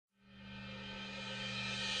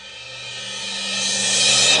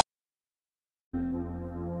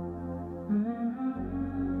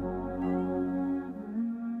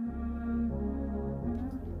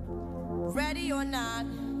not,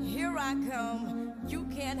 here I come, you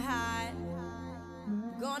can't hide.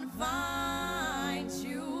 Gonna find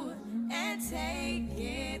you and take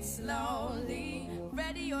it slowly.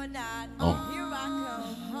 Ready or not, here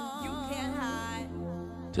I come, you can't hide.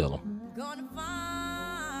 Tell them. Gonna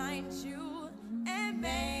find you and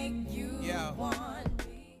make you want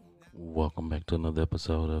me. Welcome back to another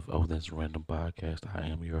episode of Oh That's Random Podcast. I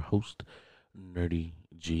am your host, Nerdy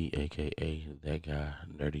G, aka that guy,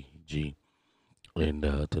 Nerdy G. And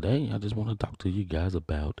today I just want to talk to you guys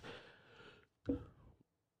about,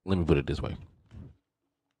 let me put it this way.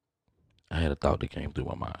 I had a thought that came through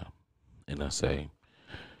my mind. And I say,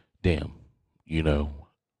 damn,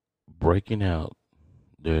 breaking out,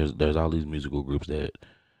 there's all these musical groups that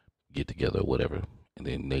get together or whatever, and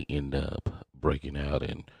then they end up breaking out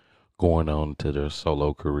and going on to their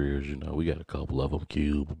solo careers. We got a couple of them: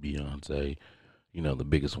 Cube, Beyonce. The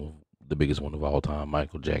biggest one of all time,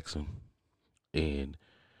 Michael Jackson. And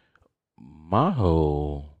my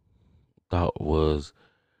whole thought was,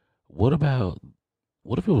 what if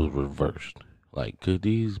it was reversed? Like, could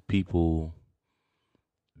these people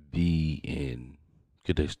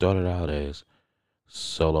could they started out as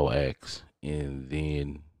solo acts and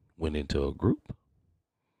then went into a group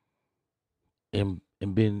and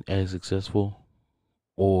been as successful?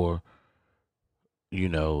 Or,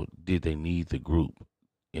 did they need the group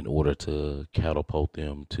in order to catapult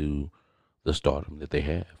them to the stardom that they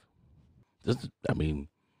have?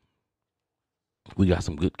 We got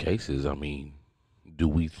some good cases. Do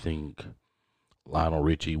we think Lionel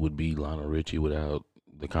Richie would be Lionel Richie without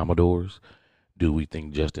the Commodores? Do we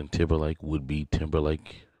think Justin Timberlake would be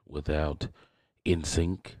Timberlake without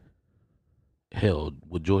NSYNC? Hell,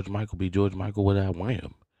 would George Michael be George Michael without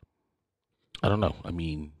Wham? I don't know.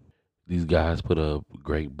 These guys put up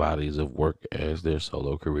great bodies of work as their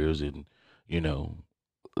solo careers, and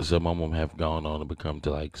some of them have gone on to become to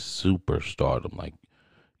like superstardom. Like,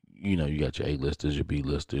 you got your A-listers, your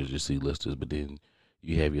B-listers, your C-listers, but then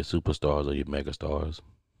you have your superstars or your megastars.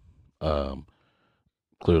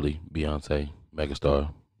 Clearly, Beyonce,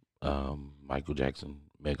 megastar. Michael Jackson,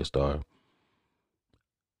 megastar.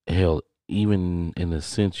 Hell, even in a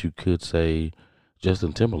sense, you could say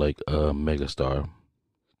Justin Timberlake, megastar.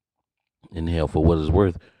 And hell, for what it's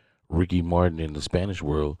worth, Ricky Martin in the Spanish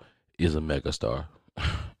world is a megastar.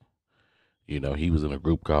 He was in a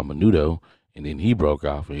group called Menudo, and then he broke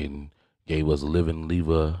off and gave us Livin'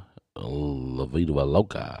 La Vida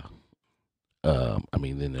Loca.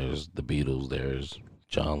 Then there's the Beatles, there's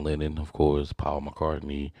John Lennon, of course, Paul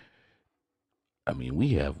McCartney.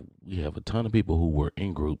 We have a ton of people who were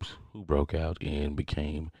in groups who broke out and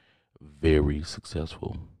became very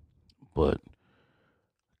successful. But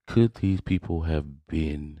could these people have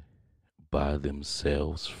been by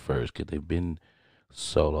themselves first? Could they have been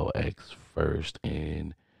solo acts first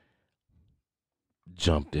and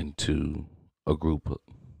jumped into a group?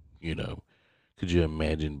 Could you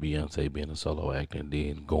imagine Beyonce being a solo act and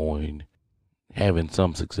then having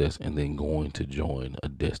some success and then going to join a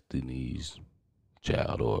Destiny's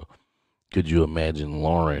Child? Or could you imagine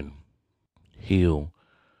Lauryn Hill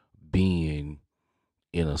being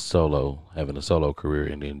having a solo career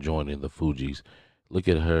and then joining the Fugees? Look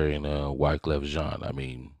at her and Wyclef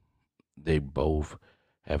Jean. They both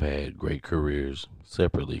have had great careers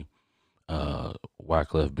separately.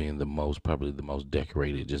 Wyclef being probably the most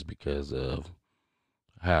decorated, just because of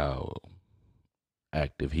how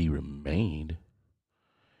active he remained.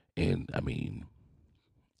 And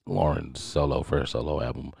Lauren's first solo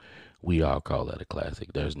album, we all call that a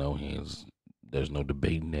classic. There's no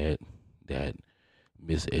debating that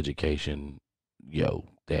Miseducation,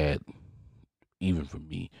 that, even for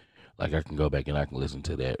me, like, I can go back and I can listen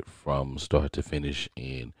to that from start to finish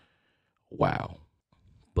and wow.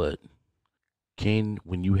 But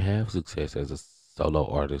when you have success as a solo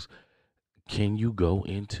artist, can you go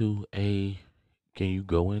into a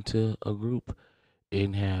group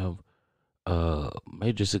and have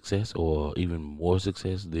major success or even more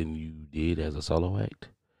success than you did as a solo act?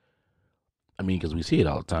 Because we see it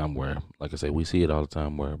all the time where, like I say,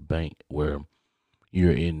 where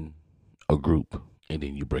you're in a group and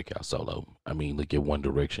then you break out solo. Look at One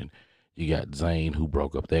Direction. You got Zayn, who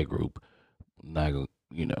broke up that group. Not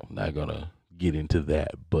gonna get into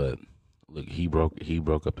that, but look, he broke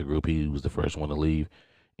up the group. He was the first one to leave,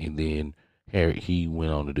 and then he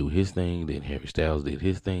went on to do his thing. Then Harry Styles did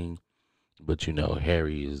his thing, but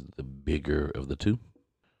Harry is the bigger of the two.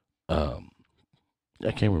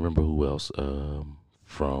 I can't remember who else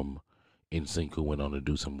from NSYNC who went on to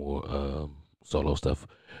do some more solo stuff.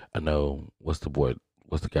 I know what's the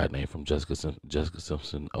guy name from Jessica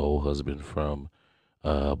Simpson, old husband from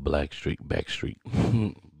Blackstreet, Backstreet,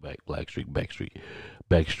 Blackstreet,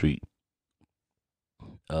 Backstreet,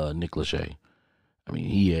 Nick Lachey. I mean,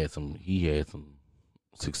 he had some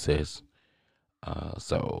success.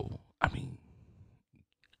 So I mean,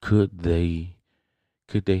 could they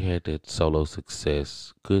could they had that solo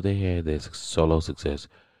success? Could they had that solo success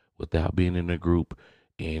without being in a group?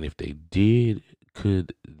 And if they did,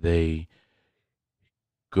 could they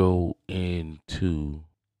go into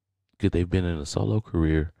could they've been in a solo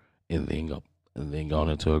career and then gone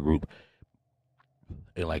into a group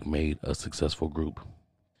and like made a successful group?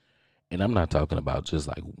 And I'm not talking about just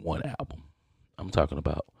like one album. I'm talking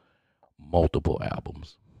about multiple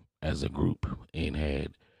albums as a group and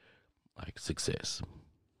had like success.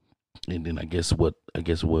 And then I guess what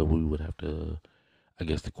we would have to I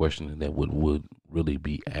guess the question that would really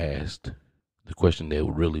be asked the question that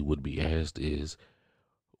really would be asked is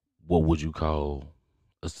what would you call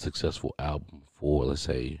a successful album for, let's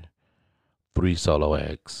say, three solo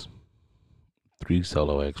acts,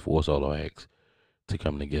 four solo acts to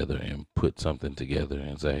come together and put something together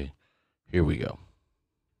and say, here we go.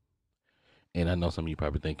 And I know some of you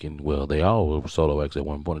probably thinking, well, they all were solo acts at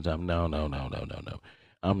one point in time. No, no, no, no, no, no.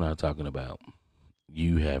 I'm not talking about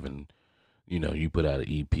you having, you put out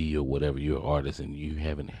an EP or whatever, you're an artist and you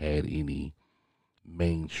haven't had any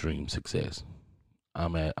mainstream success.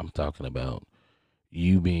 I'm talking about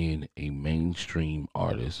you being a mainstream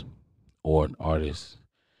artist or an artist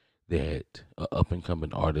that a up and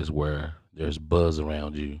coming artist where there's buzz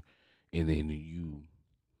around you and then you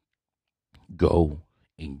go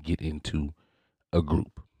and get into a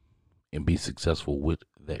group and be successful with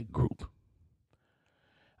that group.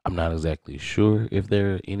 I'm not exactly sure if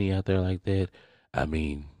there are any out there like that. I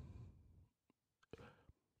mean,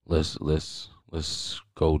 let's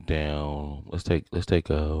go down. Let's take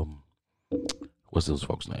what's those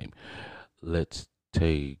folks' name? Let's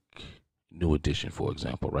take New Edition for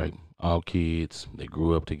example, right? All kids, they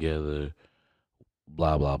grew up together,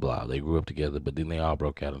 blah blah blah. They grew up together, but then they all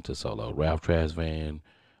broke out into solo. Ralph Tresvant,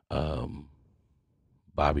 um,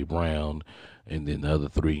 Bobby Brown, and then the other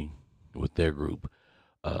three with their group.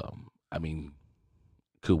 I mean,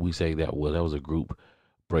 could we say that was a group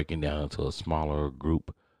breaking down into a smaller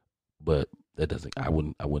group? But that doesn't. I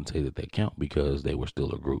wouldn't say that they count because they were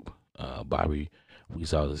still a group. Bobby, we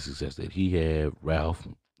saw the success that he had. Ralph,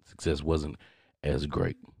 success wasn't as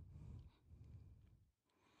great,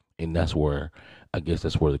 and that's where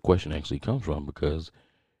the question actually comes from because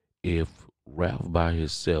if Ralph by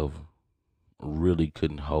himself really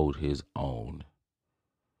couldn't hold his own,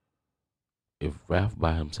 if Ralph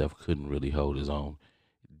by himself couldn't really hold his own,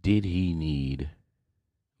 did he need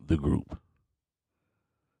the group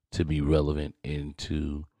to be relevant and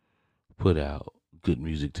to put out good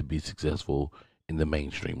music to be successful in the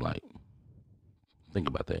mainstream light? Think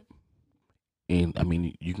about that. And I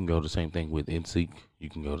mean, you can go the same thing with NSYNC. You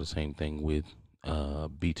can go the same thing with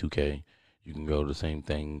B2K. You can go the same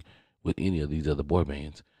thing with any of these other boy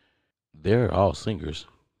bands. They're all singers.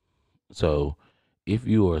 So if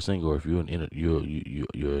you are a singer, if you're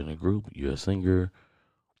in a group, you're a singer.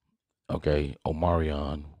 Okay,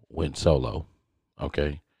 Omarion went solo.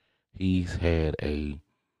 Okay, he's had a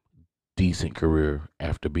decent career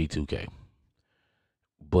after B2K.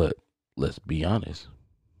 But let's be honest,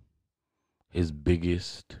 his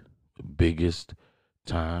biggest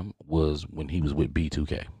time was when he was with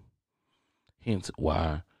B2K. Hence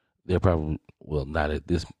why they're probably well not at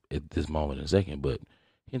this moment in a second, but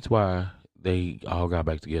hence why they all got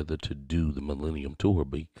back together to do the Millennium Tour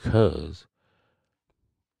because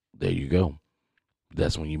there you go.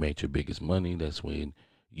 That's when you made your biggest money. That's when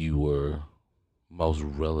you were most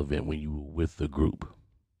relevant when you were with the group.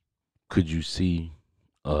 Could you see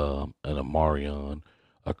an Amarion,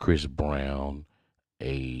 a Chris Brown,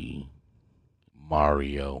 a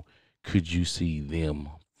Mario? Could you see them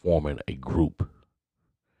forming a group?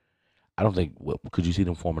 I don't think. Well, could you see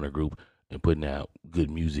them forming a group and putting out good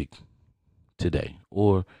music today,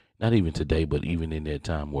 or not even today, but even in that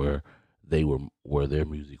time where their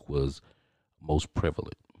music was most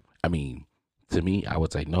prevalent? I mean, to me, I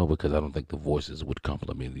would say no because I don't think the voices would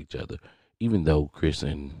complement each other. Even though Chris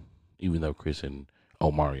and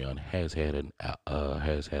Omarion has had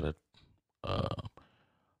uh,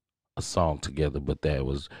 a song together, but that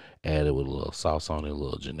was added with a little sauce on it, a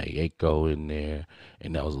little Janae Aiko in there,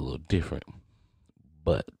 and that was a little different.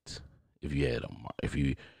 But if you had if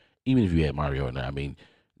you even if you had Mario in there, I mean,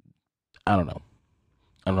 I don't know,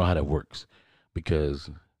 I don't know how that works because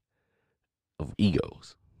of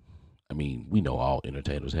egos. I mean, we know all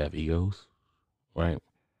entertainers have egos, right?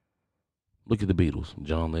 Look at the Beatles,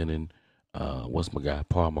 John Lennon, what's my guy,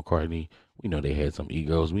 Paul McCartney. We know they had some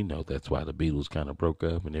egos. We know that's why the Beatles kind of broke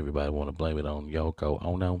up, and everybody want to blame it on Yoko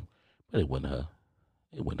Ono, but it wasn't her.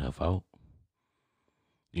 It wasn't her fault.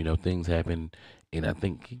 Things happen, and I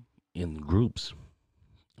think in groups,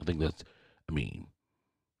 I think that's. I mean,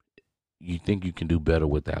 you think you can do better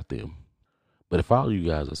without them, but if all you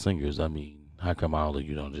guys are singers, I mean, how come all of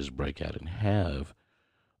you don't just break out and have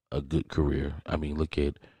a good career? I mean, look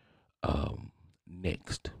at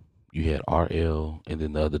Next. You had RL, and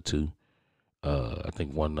then the other two. I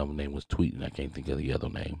think one of them name was Tweet, and I can't think of the other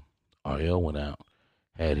name. RL went out,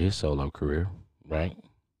 had his solo career, right?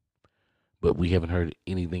 But we haven't heard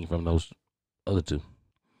anything from those other two.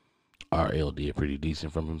 RL did pretty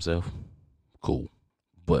decent from himself. Cool.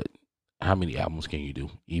 But how many albums can you do?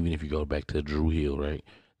 Even if you go back to Drew Hill, right?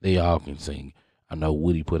 They all can sing. I know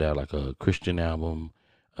Woody put out like a Christian album.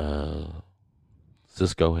 Uh,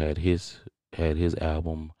 Cisco had his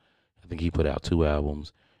album. I think he put out two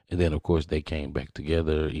albums. And then of course they came back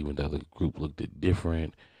together, even though the group looked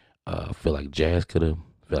different. Feel like Jazz could have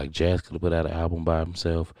put out an album by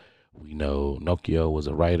himself. We know Nokia was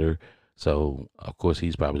a writer, so of course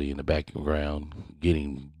he's probably in the background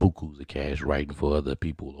getting bukus of cash writing for other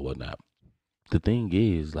people or whatnot. The thing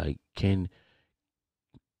is, like, can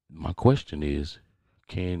my question is,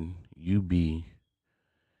 can you be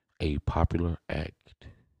a popular act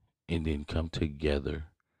and then come together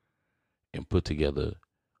and put together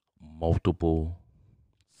multiple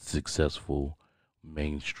successful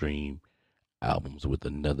mainstream albums with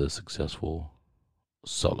another successful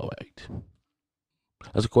solo act?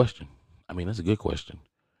 That's a question. I mean, that's a good question.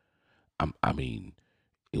 I mean,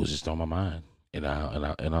 it was just on my mind, and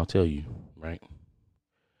I'll tell you, right?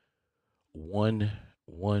 One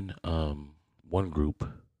one group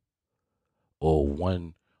or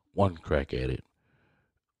one crack at it,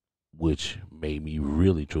 which made me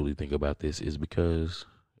really truly think about this, is because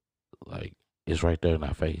like it's right there in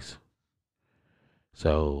our face.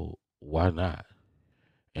 So why not?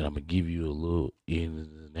 And I'm gonna give you a little in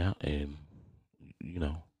and out, and you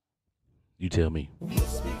know, you tell me.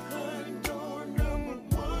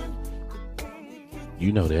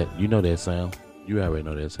 You know that sound. You already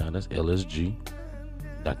know that sound. That's LSG,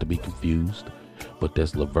 not to be confused, but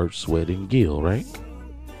that's Levert, Sweat, and Gill, right?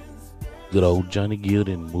 Good old Johnny Gill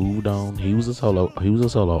then moved on. He was a solo. He was a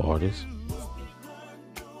solo artist.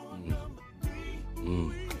 Mm,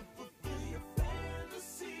 mm.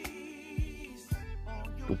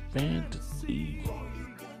 The fantasy.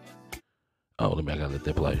 Oh, I gotta let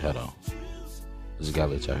that play. Hold on. Just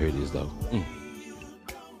gotta let y'all hear this though.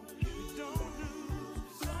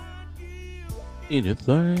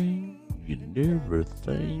 Anything you never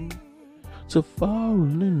think to fall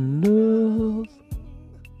in love.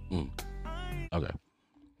 Mm, okay.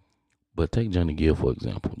 But take Johnny Gill for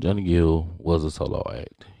example. Johnny Gill was a solo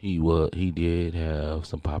act. He did have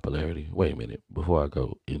some popularity. Wait a minute before I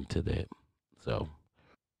go into that. So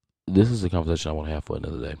this is a conversation I want to have for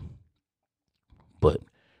another day. But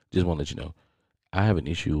just want to let you know, I have an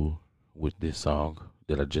issue with this song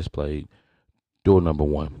that I just played. Door number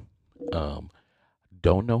one. Um,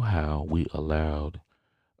 don't know how we allowed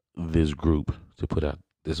this group to put out.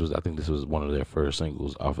 I think this was one of their first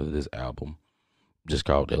singles off of this album, just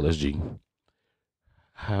called LSG.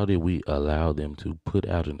 How did we allow them to put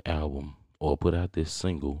out an album or put out this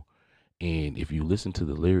single? And if you listen to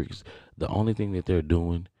the lyrics, the only thing that they're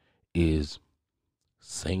doing is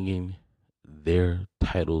singing their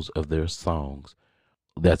titles of their songs.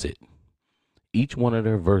 That's it. Each one of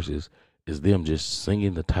their verses is them just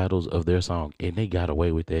singing the titles of their song, and they got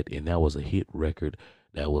away with that, and that was a hit record.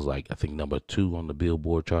 That was like I think number two on the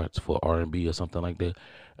Billboard charts for R&B or something like that.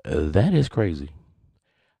 That is crazy.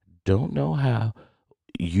 Don't know how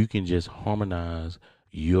you can just harmonize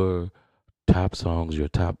your top songs, your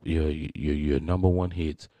number one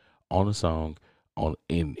hits on a song on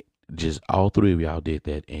and just all three of y'all did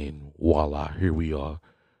that, and voila, here we are,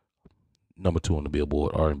 number two on the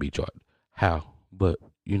Billboard R&B chart. How? But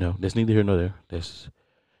that's neither here nor there. That's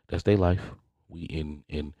their life. We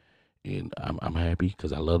in I'm happy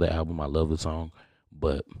because I love the album. I love the song,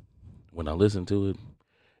 but when I listen to it,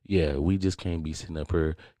 yeah, we just can't be sitting up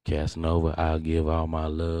here casting over. I'll give all my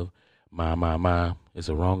love, my. It's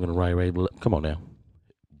a wrong and a right way. Come on now.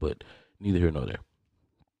 But neither here nor there.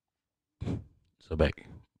 So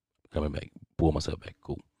coming back, pull myself back.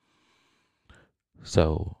 Cool.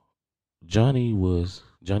 So Johnny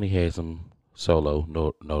had some solo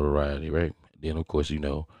notoriety, right? Then of course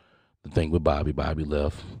the thing with Bobby. Bobby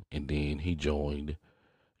left, and then he joined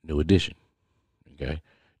New Edition. Okay,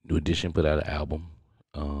 New Edition put out an album,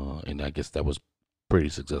 and I guess that was pretty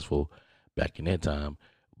successful back in that time.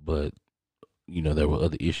 But there were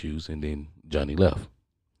other issues, and then Johnny left.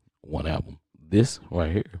 One album. This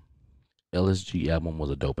right here, LSG album was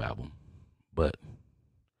a dope album, but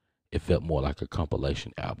it felt more like a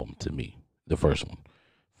compilation album to me. The first one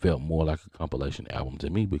felt more like a compilation album to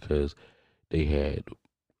me because they had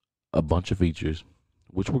a bunch of features,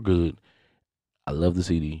 which were good. I love the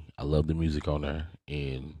CD. I love the music on there,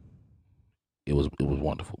 and it was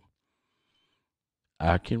wonderful.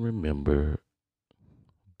 I can remember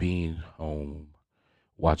being home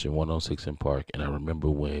watching 106 in Park, and I remember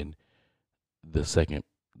when the second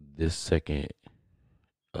this second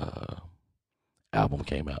uh, album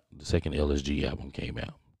came out, the second LSG album came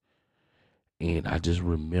out, and I just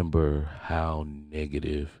remember how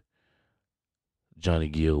negative Johnny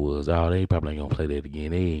Gill was. Oh, they probably ain't gonna play that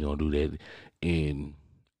again. They ain't gonna do that, and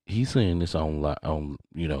he's saying this on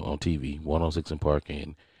TV, 106 in Park,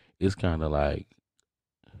 and it's kind of like,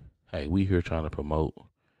 hey, we here trying to promote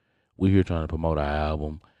our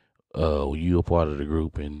album. You a part of the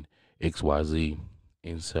group and XYZ.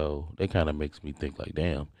 And so that kind of makes me think like,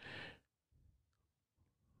 damn.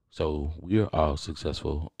 So we are all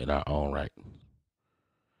successful in our own right.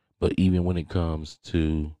 But even when it comes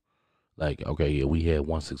to like, okay, yeah, we had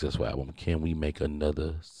one successful album. Can we make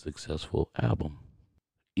another successful album?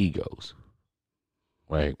 Egos,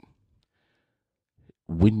 right?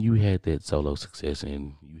 When you had that solo success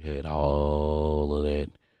and you had all of that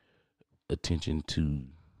attention to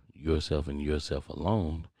yourself and yourself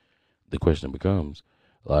alone, the question becomes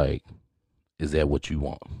like, is that what you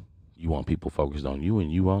want? You want people focused on you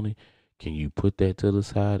and you only? Can you put that to the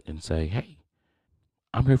side and say, hey,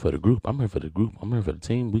 I'm here for the group. I'm here for the group. I'm here for the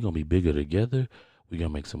team. We're going to be bigger together. We're going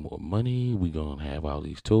to make some more money. We're going to have all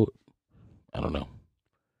these tours. I don't know.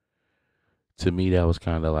 To me, that was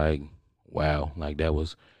kind of like, wow, like that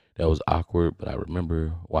was awkward. But I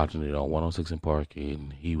remember watching it on 106 in Park,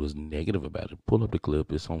 and he was negative about it. Pull up the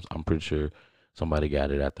clip. I'm pretty sure somebody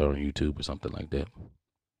got it out there on YouTube or something like that.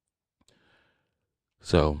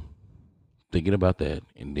 So thinking about that,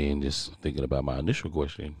 and then just thinking about my initial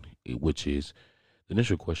question, which is the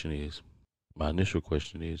initial question is my initial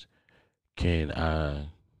question is, can I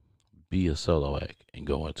be a solo act and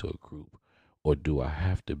go into a group, or do I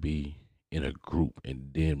have to be in a group and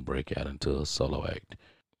then break out into a solo act?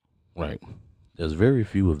 Right. There's very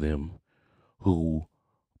few of them who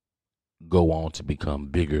go on to become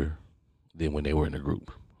bigger than when they were in a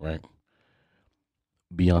group. Right.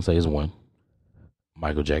 Beyonce is one.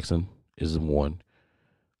 Michael Jackson is one.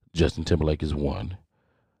 Justin Timberlake is one.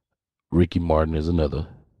 Ricky Martin is another.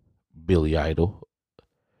 Billy Idol,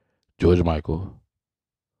 George Michael,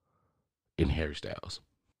 and Harry Styles.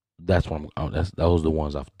 That's what those are the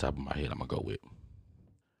ones off the top of my head I'm gonna go with.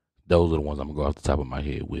 Those are the ones I'm gonna go off the top of my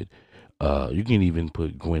head with. You can even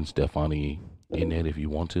put Gwen Stefani in that if you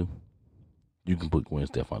want to. You can put Gwen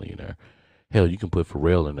Stefani in there. Hell, you can put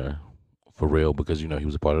Pharrell in there. Pharrell, because he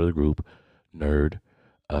was a part of the group. Nerd.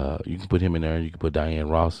 You can put him in there. You can put Diane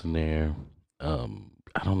Ross in there.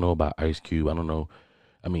 I don't know about Ice Cube. I don't know.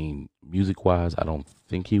 I mean, music wise, I don't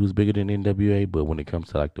think he was bigger than NWA, but when it comes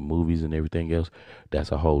to like the movies and everything else,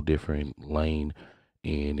 that's a whole different lane.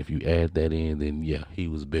 And if you add that in, then yeah, he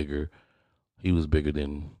was bigger. He was bigger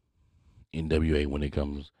than NWA when it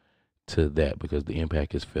comes to that, because the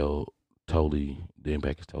impact is totally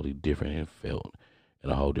different and felt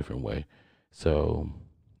in a whole different way. So,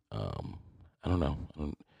 I don't know.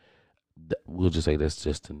 We'll just say that's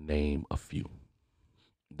just to name a few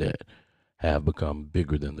that have become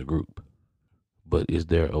bigger than the group. But is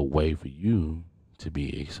there a way for you to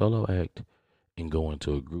be a solo act and go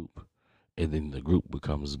into a group, and then the group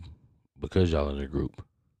becomes, because y'all in a group?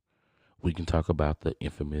 We can talk about the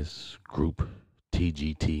infamous group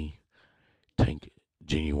TGT, Tank,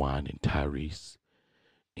 Genuine, and Tyrese.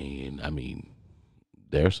 And I mean,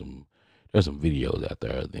 there's some videos out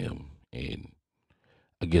there of them, and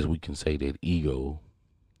I guess we can say that ego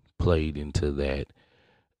played into that.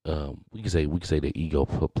 We can say that ego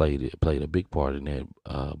played a big part in that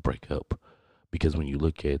breakup, because when you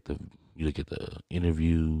look at the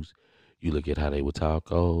interviews, you look at how they would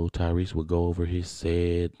talk. Oh, Tyrese would go over his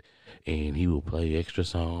set, and he would play extra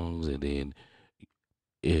songs, and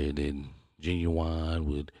then Genuine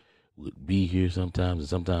would be here sometimes, and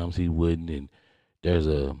sometimes he wouldn't. And there's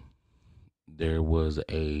a there was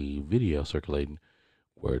a video circulating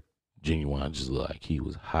where Genuine just looked like he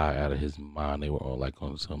was high out of his mind. They were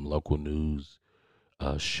on some local news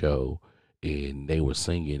show, and they were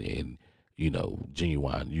singing, and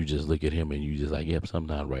Genuine, you just look at him and you just like, yep,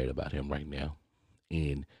 something not right about him right now.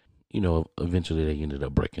 And eventually they ended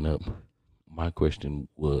up breaking up. My question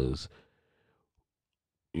was,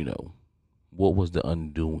 you know, What was the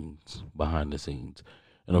undoings behind the scenes?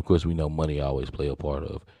 And of course, we know money always play a part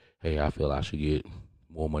of. Hey, I feel I should get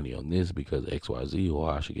more money on this because X, Y, Z,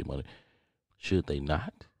 or I should get money. Should they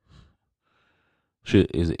not?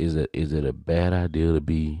 Is it a bad idea to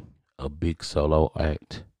be a big solo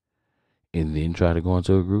act and then try to go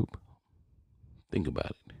into a group? Think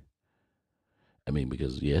about it. I mean,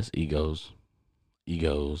 because yes, egos.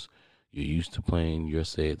 You're used to playing your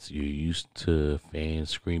sets. You're used to fans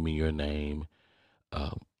screaming your name.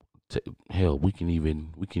 Uh, hell, we can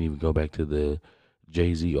even go back to the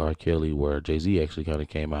Jay Z R Kelly, where Jay Z actually kind of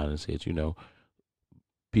came out and said,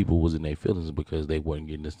 people was in their feelings because they weren't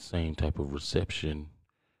getting the same type of reception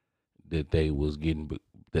that they was getting,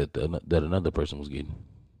 that another person was getting.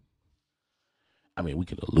 I mean, we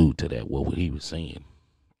can allude to that. What he was saying,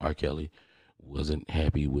 R. Kelly wasn't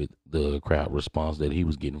happy with the crowd response that he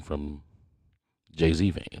was getting from Jay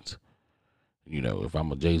Z fans. If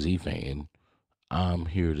I'm a Jay Z fan, I'm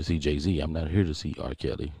here to see Jay Z. I'm not here to see R.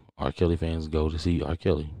 Kelly. R. Kelly fans go to see R.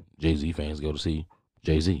 Kelly. Jay Z fans go to see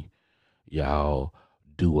Jay Z. Y'all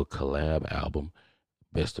do a collab album,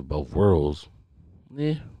 best of both worlds.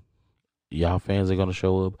 Yeah, y'all fans are gonna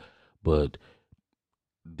show up, but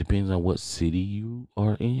depends on what city you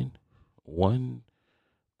are in. One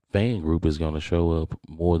fan group is gonna show up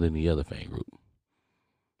more than the other fan group.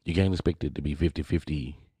 You can't expect it to be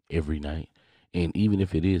 50-50 every night. And even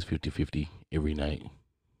if it is 50-50 every night,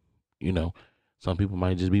 you know, some people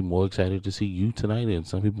might just be more excited to see you tonight, and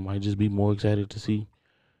some people might just be more excited to see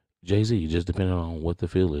Jay Z, just depending on what the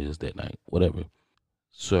feel is that night, whatever.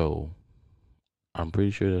 So I'm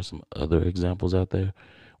pretty sure there's some other examples out there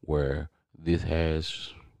where this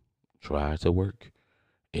has tried to work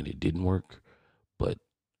and it didn't work, but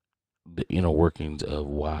the inner workings of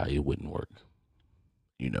why it wouldn't work,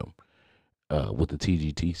 you know, with the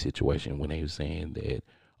TGT situation when they were saying that,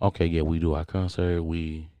 okay, yeah, we do our concert,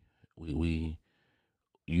 we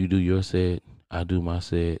you do your set, I do my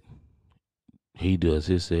set, he does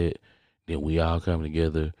his set, then we all come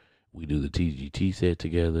together, we do the TGT set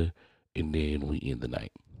together, and then we end the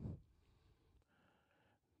night.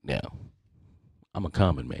 Now, I'm a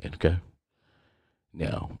common man, okay?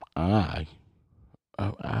 Now, I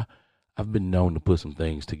I've been known to put some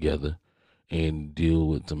things together and deal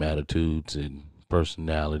with some attitudes and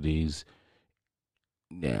personalities.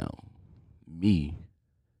 Now, me,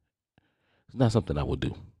 it's not something I would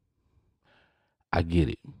do. I get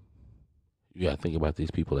it. You gotta think about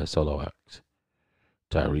these people that solo acts.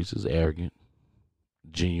 Tyrese is arrogant,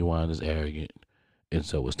 Genuine is arrogant, and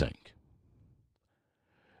so is Tank.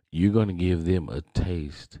 You're gonna give them a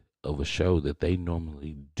taste of a show that they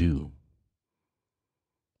normally do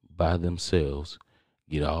by themselves,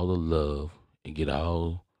 get all the love and the get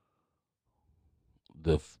all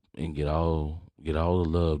the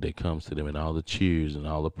love that comes to them and all the cheers and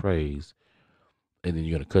all the praise, and then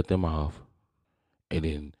you're gonna cut them off, and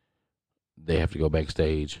then they have to go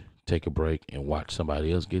backstage, take a break, and watch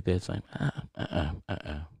somebody else get that same. I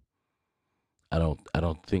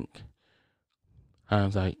don't think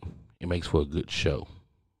hindsight it makes for a good show,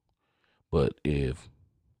 but if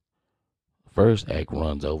first act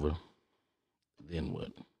runs over, then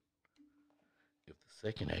what? If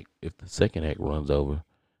the second act runs over,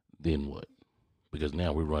 then what? Because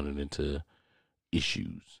now we're running into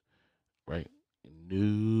issues, right?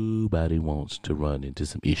 Nobody wants to run into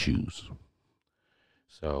some issues.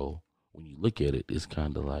 So when you look at it, it's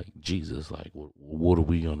kind of like Jesus. Like, what are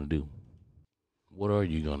we gonna do? What are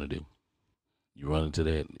you gonna do? You run into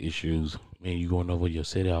that issues, man. You going over your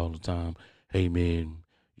city all the time. Hey, man,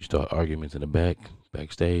 you start arguments in the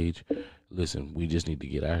backstage. Listen, we just need to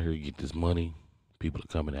get out here, get this money. People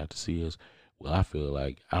are coming out to see us. Well, I feel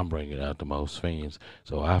like I'm bringing out the most fans,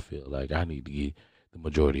 so I feel like I need to get the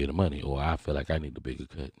majority of the money, or I feel like I need the bigger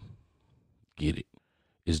cut. Get it?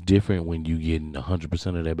 It's different when you getting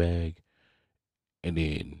 100% of that bag, and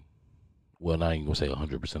then, well, not even gonna say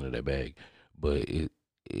 100% of that bag, but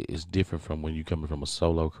it's different from when you coming from a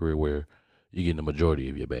solo career where you're getting the majority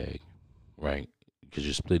of your bag, right? Because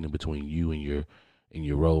you're splitting it between you and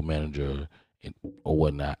your road manager and or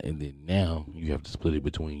whatnot, and then now you have to split it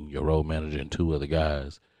between your road manager and two other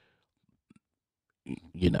guys.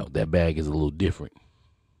 That bag is a little different.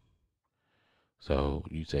 So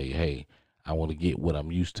you say, hey, I want to get what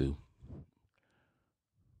I'm used to.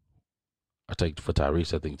 I take for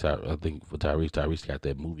Tyrese. I think for Tyrese got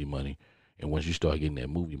that movie money, and once you start getting that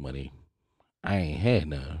movie money, I ain't had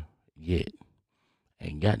none yet. I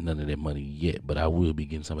ain't got none of that money yet, but I will be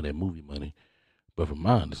getting some of that movie money. But from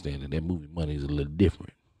my understanding, that movie money is a little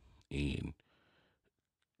different, and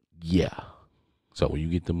yeah. So when you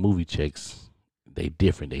get the movie checks, They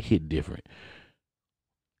different. They hit different.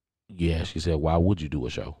 Yeah, she said, "Why would you do a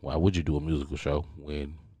show? Why would you do a musical show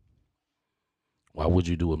when? Why would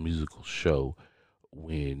you do a musical show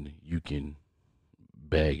when you can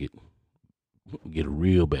bag it, get a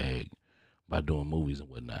real bag by doing movies and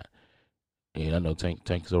whatnot?" And I know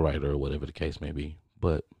Tank is a writer or whatever the case may be,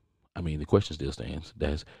 but I mean the question still stands.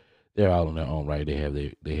 That's they're all in their own right. They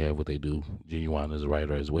have what they do. Genuine is a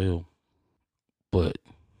writer as well, but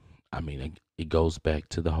I mean it goes back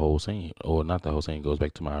to the whole saying, or not the whole saying. It goes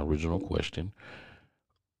back to my original question: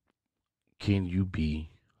 can you be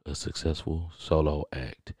a successful solo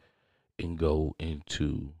act and go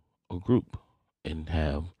into a group and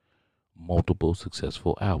have multiple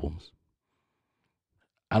successful albums?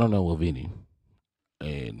 I don't know of any,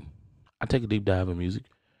 and I take a deep dive in music.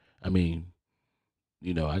 I mean,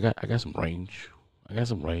 I got some range. I got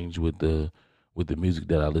some range with the music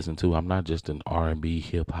that I listen to. I'm not just an R&B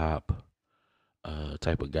hip hop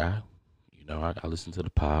type of guy. I listen to the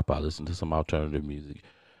pop. I listen to some alternative music.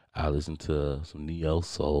 I listen to some neo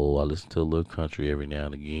soul. I listen to a little country every now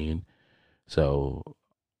and again. So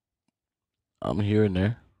I'm here and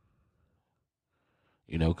there.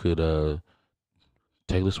 Could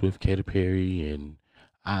Taylor Swift, Katy Perry, and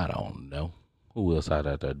I don't know who else out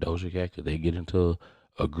there. Doja Cat. Could they get into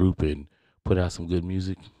a group and put out some good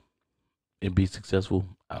music and be successful?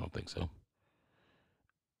 I don't think so.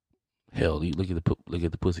 Hell, you look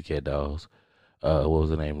at the Pussycat Dolls. What was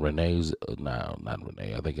her name? Renee's no, not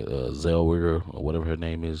Renee. I think Zellweger or whatever her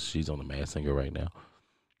name is. She's on the Masked Singer right now.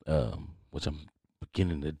 Which I'm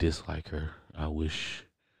beginning to dislike her. I wish.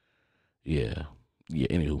 Yeah, yeah.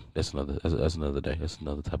 Anywho, that's another day. That's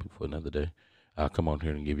another topic for another day. I'll come on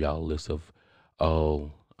here and give y'all a list of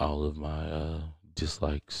all of my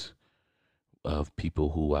dislikes of people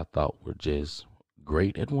who I thought were just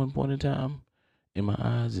great at one point in time in my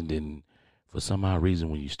eyes, and then for some odd reason,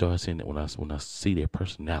 when you start seeing it, when I see their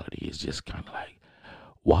personality, it's just kind of like,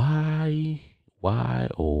 why?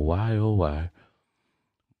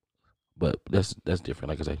 But that's different.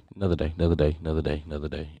 Like I say, another day, another day, another day, another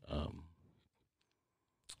day.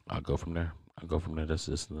 I'll go from there. I'll go from there. That's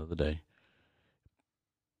just another day.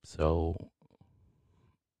 So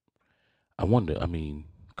I wonder. I mean,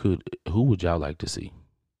 could who would y'all like to see?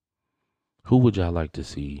 Who would y'all like to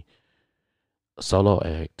see a solo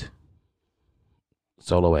act?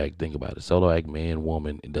 Solo act. Think about it. Solo act, man,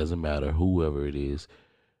 woman. It doesn't matter. Whoever it is.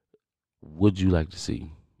 Would you like to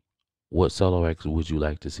see? What solo acts would you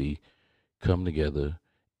like to see come together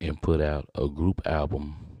and put out a group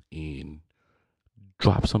album and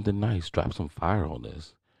drop something nice, drop some fire on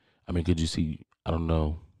this? I mean, could you see? I don't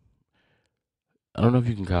know. I don't know if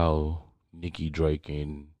you can call Nicki Drake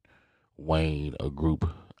and Wayne a group.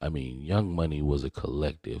 I mean, Young Money was a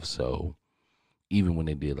collective, so even when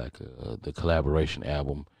they did like the collaboration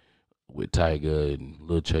album with Tyga and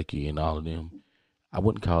Lil Chucky and all of them, I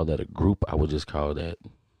wouldn't call that a group. I would just call that,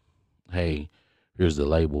 hey, here's the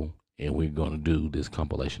label, and we're gonna do this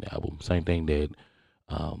compilation album. Same thing that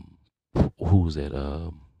um, who was that?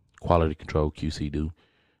 Quality Control QC do.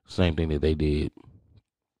 Same thing that they did,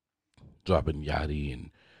 dropping Yachty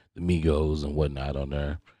and the Migos and whatnot on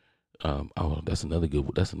there. Oh, that's another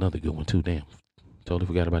good. That's another good one too. Damn, totally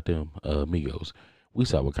forgot about them. Migos. We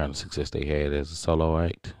saw what kind of success they had as a solo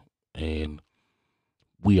act, and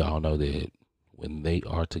we all know that when they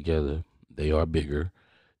are together, they are bigger,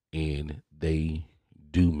 and they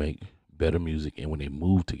do make better music. And when they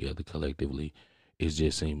move together collectively, it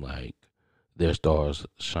just seems like their stars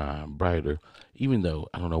shine brighter. Even though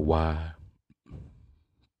I don't know why,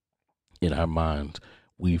 in our minds,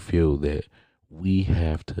 we feel that we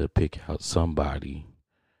have to pick out somebody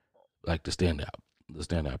like the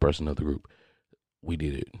standout person of the group. We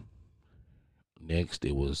did it. Next,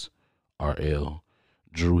 it was RL.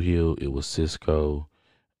 Drew Hill, it was Cisco.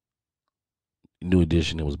 New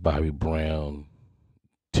Edition, it was Bobby Brown.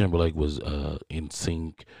 Timberlake was in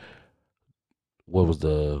sync. What was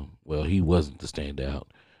the well? He wasn't the standout.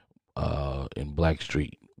 In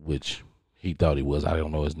Blackstreet, which he thought he was. I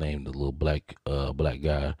don't know his name. The little black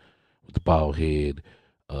guy with the bald head.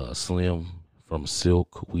 Slim from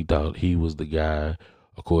Silk. We thought he was the guy.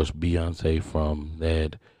 Of course, Beyonce from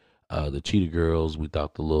that. The Cheetah Girls. We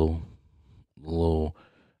thought the little.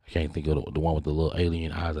 I can't think of the one with the little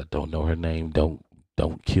alien eyes. I don't know her name. Don't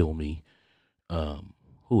kill me.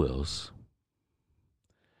 Who else?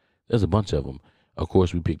 There's a bunch of them. Of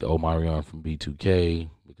course, we picked Omarion from B2K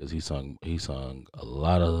because he sung a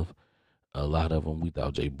lot of them. We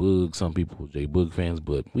thought J Boog. Some people were J Boog fans,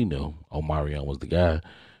 but we know Omarion was the guy.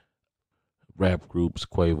 Rap groups,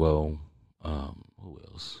 Quavo. Who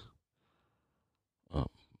else? Um,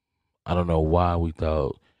 I don't know why we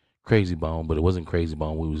thought Crazy Bone, but it wasn't Crazy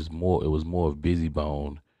Bone. It was more of Busy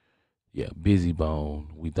Bone. Yeah, Busy Bone.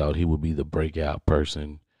 We thought he would be the breakout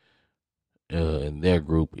person in their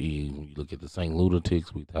group. When you look at the St.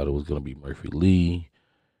 Lunatics, we thought it was going to be Murphy Lee.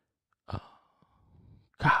 Uh,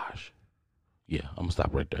 gosh, yeah, I'm gonna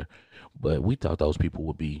stop right there. But we thought those people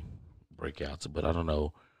would be breakouts. But I don't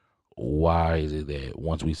know why is it that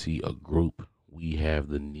once we see a group, we have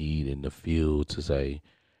the need in the field to say,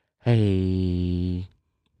 "Hey,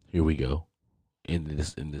 here we go," and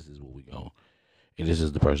this is what we go, and this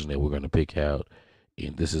is the person that we're gonna pick out,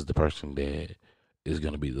 and this is the person that is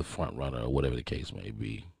gonna be the front runner or whatever the case may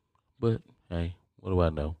be. But hey, what do I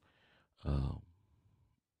know? Um,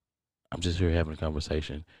 I'm just here having a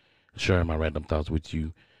conversation, sharing my random thoughts with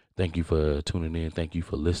you. Thank you for tuning in. Thank you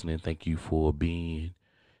for listening. Thank you for being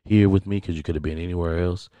here with me because you could have been anywhere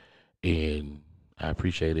else. And I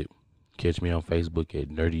appreciate it. Catch me on Facebook at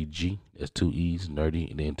Nerdy G. That's two E's, Nerdy,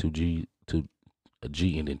 and then a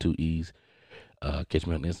G, and then two E's. Catch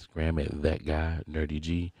me on Instagram at that guy, Nerdy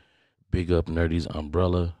G. Big up Nerdy's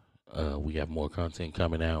Umbrella. We have more content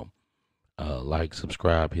coming out. Like,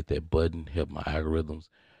 subscribe, hit that button, help my algorithms.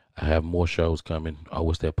 I have more shows coming.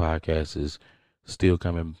 What's That Podcast is still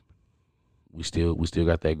coming. We still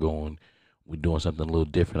got that going. We're doing something a little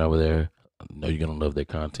different over there. I know you're gonna love that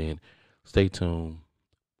content. Stay tuned.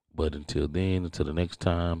 But until then, until the next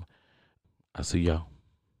time, I see y'all.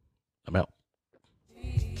 I'm out.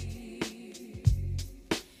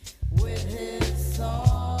 With his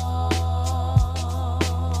song,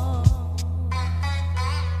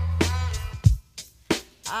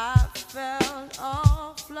 I felt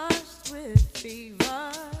all flushed with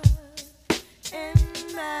fever,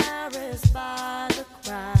 embarrassed by the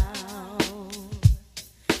crowd.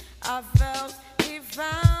 I felt he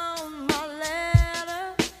found my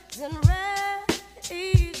letters and read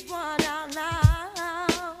each one out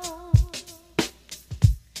loud.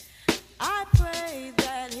 I prayed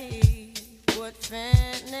that he would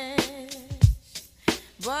finish,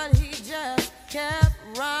 but he just kept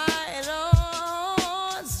right on.